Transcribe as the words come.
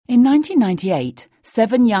In 1998,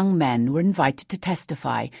 7 young men were invited to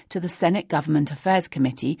testify to the Senate Government Affairs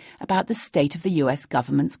Committee about the state of the U.S.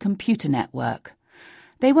 government's computer network.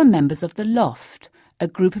 They were members of the Lopht, a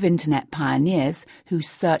group of Internet pioneers who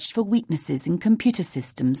searched for weaknesses in computer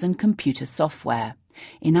systems and computer software.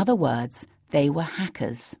 In other words, they were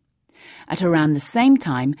hackers. At around the same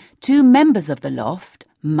time, 2 members of the Lopht,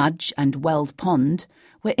 Mudge and Weld,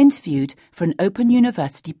 were interviewed for an Open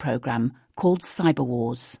University program called Cyber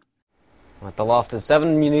Wars. At the Lopht is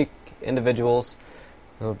 7 unique individuals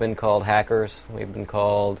who have been called hackers. We've been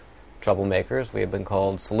called troublemakers. We have been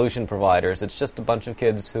called solution providers. It's just a bunch of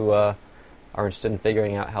kids who are interested in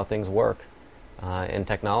figuring out how things work in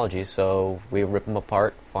technology. So we rip them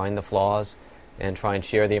apart, find the flaws, and try and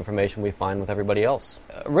share the information we find with everybody else.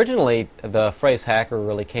 Originally, the phrase hacker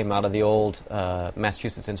really came out of the old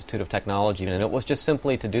Massachusetts Institute of Technology, and it was just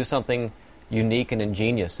simply to do something unique and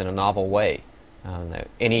ingenious in a novel way.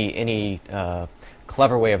 Any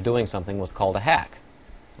clever way of doing something was called a hack.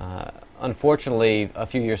 Unfortunately, a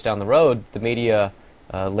few years down the road, the media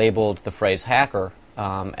labeled the phrase hacker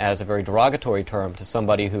as a very derogatory term to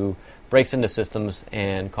somebody who breaks into systems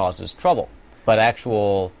and causes trouble. But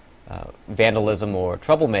actual vandalism or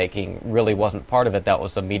troublemaking really wasn't part of it. That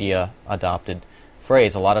was a media-adopted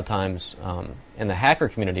phrase. A lot of times in the hacker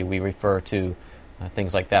community, we refer to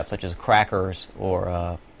things like that, such as crackers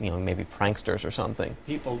or maybe pranksters or something.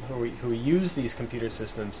 People who use these computer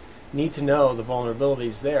systems need to know the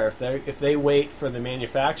vulnerabilities there. If they wait for the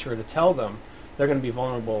manufacturer to tell them, they're going to be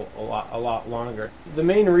vulnerable a lot longer. The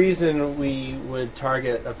main reason we would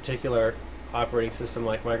target a particular operating system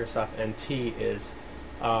like Microsoft NT is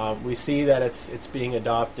we see that it's being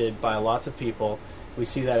adopted by lots of people. We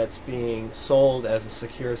see that it's being sold as a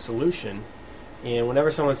secure solution. And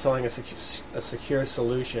whenever someone's selling a secure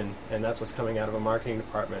solution, and that's what's coming out of a marketing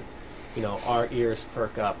department, our ears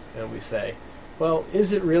perk up and we say, well,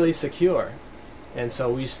 is it really secure? And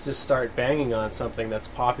so we just start banging on something that's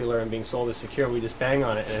popular and being sold as secure. We just bang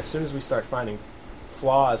on it, and as soon as we start finding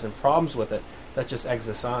flaws and problems with it, that just eggs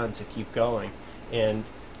us on to keep going. And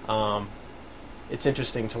it's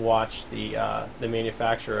interesting to watch the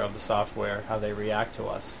manufacturer of the software, how they react to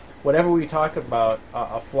us. Whatever we talk about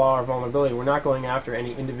a flaw or vulnerability, we're not going after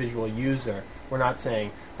any individual user. We're not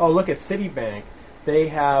saying, oh, look at Citibank. They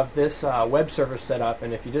have this web server set up,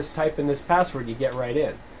 and if you just type in this password, you get right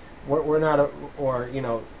in. We're not,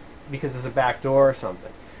 because there's a back door or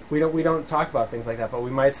something. We don't talk about things like that, but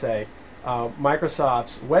we might say,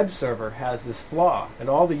 Microsoft's web server has this flaw, and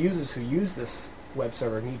all the users who use this web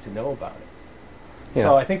server need to know about it. Yeah.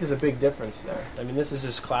 So I think there's a big difference there. I mean, this is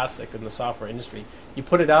just classic in the software industry. You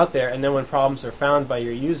put it out there, and then when problems are found by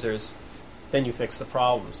your users, then you fix the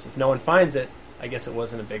problems. If no one finds it, I guess it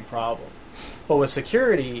wasn't a big problem. But with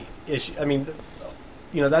security issues,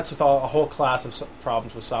 that's with a whole class of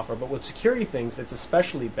problems with software. But with security things, it's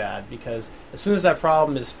especially bad because as soon as that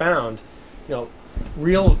problem is found,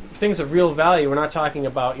 real things of real value. We're not talking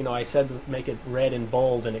about, I said make it red and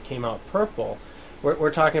bold, and it came out purple.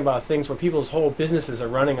 We're talking about things where people's whole businesses are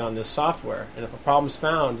running on this software, and if a problem's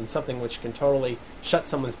found in something which can totally shut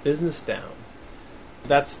someone's business down,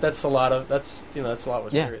 that's a lot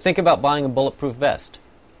more serious. Think about buying a bulletproof vest.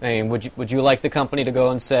 I mean, would you like the company to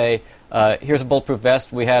go and say, here's a bulletproof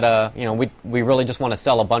vest. We had we really just want to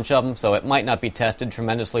sell a bunch of them, so it might not be tested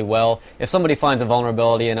tremendously well. If somebody finds a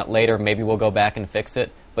vulnerability in it later, maybe we'll go back and fix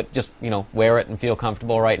it. But just wear it and feel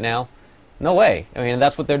comfortable right now. No way. I mean,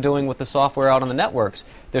 that's what they're doing with the software out on the networks.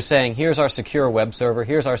 They're saying, here's our secure web server,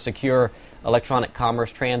 here's our secure electronic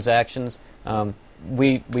commerce transactions.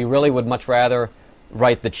 We really would much rather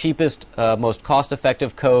write the cheapest, most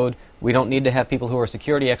cost-effective code. We don't need to have people who are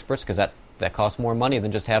security experts because that costs more money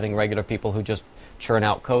than just having regular people who just churn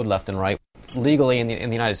out code left and right. Legally, in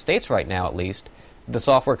the United States right now at least, the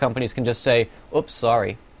software companies can just say, oops,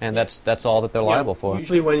 sorry. And that's all that they're liable for.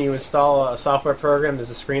 Usually when you install a software program, there's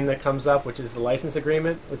a screen that comes up, which is the license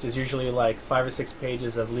agreement, which is usually like 5 or 6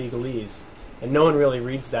 pages of legalese. And no one really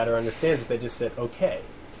reads that or understands it. They just said, okay,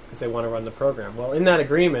 because they want to run the program. Well, in that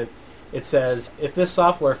agreement, it says, if this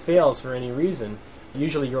software fails for any reason,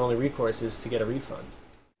 usually your only recourse is to get a refund.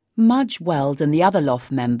 Mudge, Weld and the other Lopht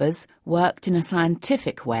members worked in a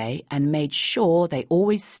scientific way and made sure they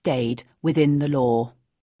always stayed within the law.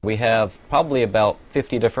 We have probably about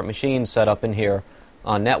 50 different machines set up in here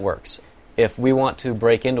on networks. If we want to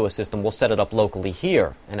break into a system, we'll set it up locally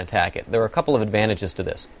here and attack it. There are a couple of advantages to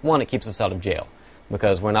this. One, it keeps us out of jail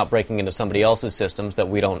because we're not breaking into somebody else's systems that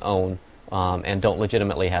we don't own and don't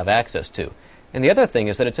legitimately have access to. And the other thing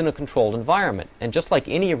is that it's in a controlled environment. And just like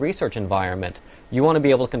any research environment, you want to be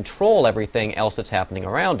able to control everything else that's happening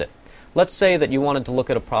around it. Let's say that you wanted to look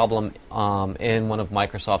at a problem in one of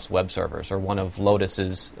Microsoft's web servers or one of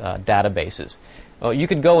Lotus's databases. You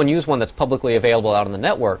could go and use one that's publicly available out on the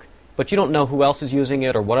network, but you don't know who else is using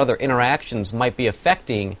it or what other interactions might be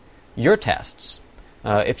affecting your tests.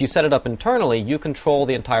 If you set it up internally, you control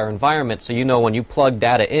the entire environment, so you know when you plug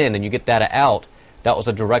data in and you get data out, that was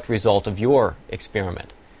a direct result of your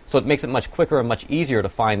experiment. So it makes it much quicker and much easier to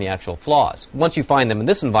find the actual flaws. Once you find them in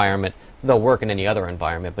this environment, they'll work in any other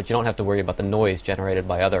environment, but you don't have to worry about the noise generated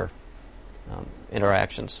by other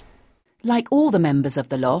interactions. Like all the members of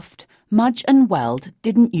the Lopht, Mudge and Weld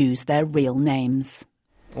didn't use their real names.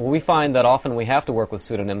 Well, we find that often we have to work with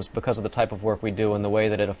pseudonyms because of the type of work we do and the way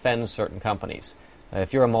that it offends certain companies.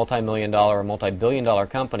 If you're a multi-million-dollar or multi-billion-dollar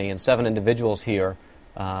company and 7 individuals here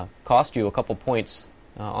cost you a couple points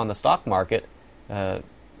on the stock market,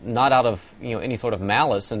 not out of any sort of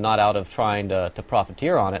malice and not out of trying to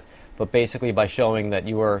profiteer on it, but basically by showing that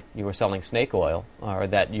you were selling snake oil or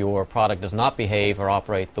that your product does not behave or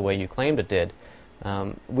operate the way you claimed it did.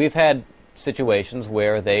 We've had situations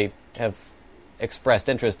where they have expressed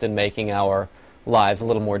interest in making our lives a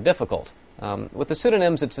little more difficult. With the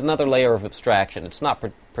pseudonyms, it's another layer of abstraction. It's not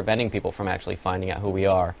preventing people from actually finding out who we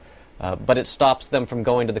are, but it stops them from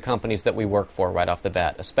going to the companies that we work for right off the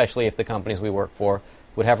bat, especially if the companies we work for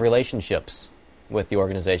would have relationships with the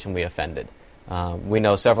organization we offended. We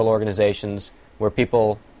know several organizations where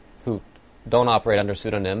people who don't operate under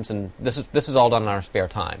pseudonyms, and this is all done in our spare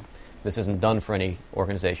time. This isn't done for any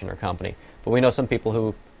organization or company, but we know some people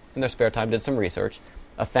who, in their spare time, did some research,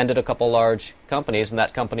 offended a couple large companies, and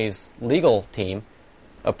that company's legal team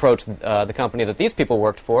approached the company that these people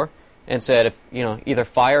worked for and said, if either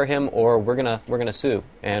fire him or we're gonna sue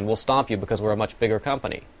and we'll stomp you because we're a much bigger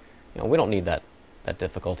company. We don't need that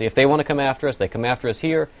difficulty. If they want to come after us, they come after us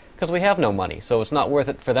here because we have no money. So it's not worth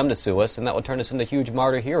it for them to sue us, and that would turn us into huge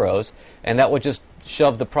martyr heroes, and that would just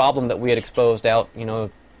shove the problem that we had exposed out,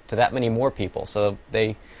 to that many more people. So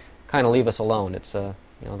they kind of leave us alone. It's the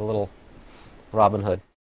little Robin Hood.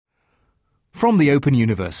 From the Open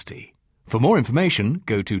University. For more information,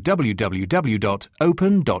 go to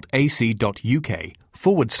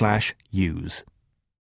www.open.ac.uk/use.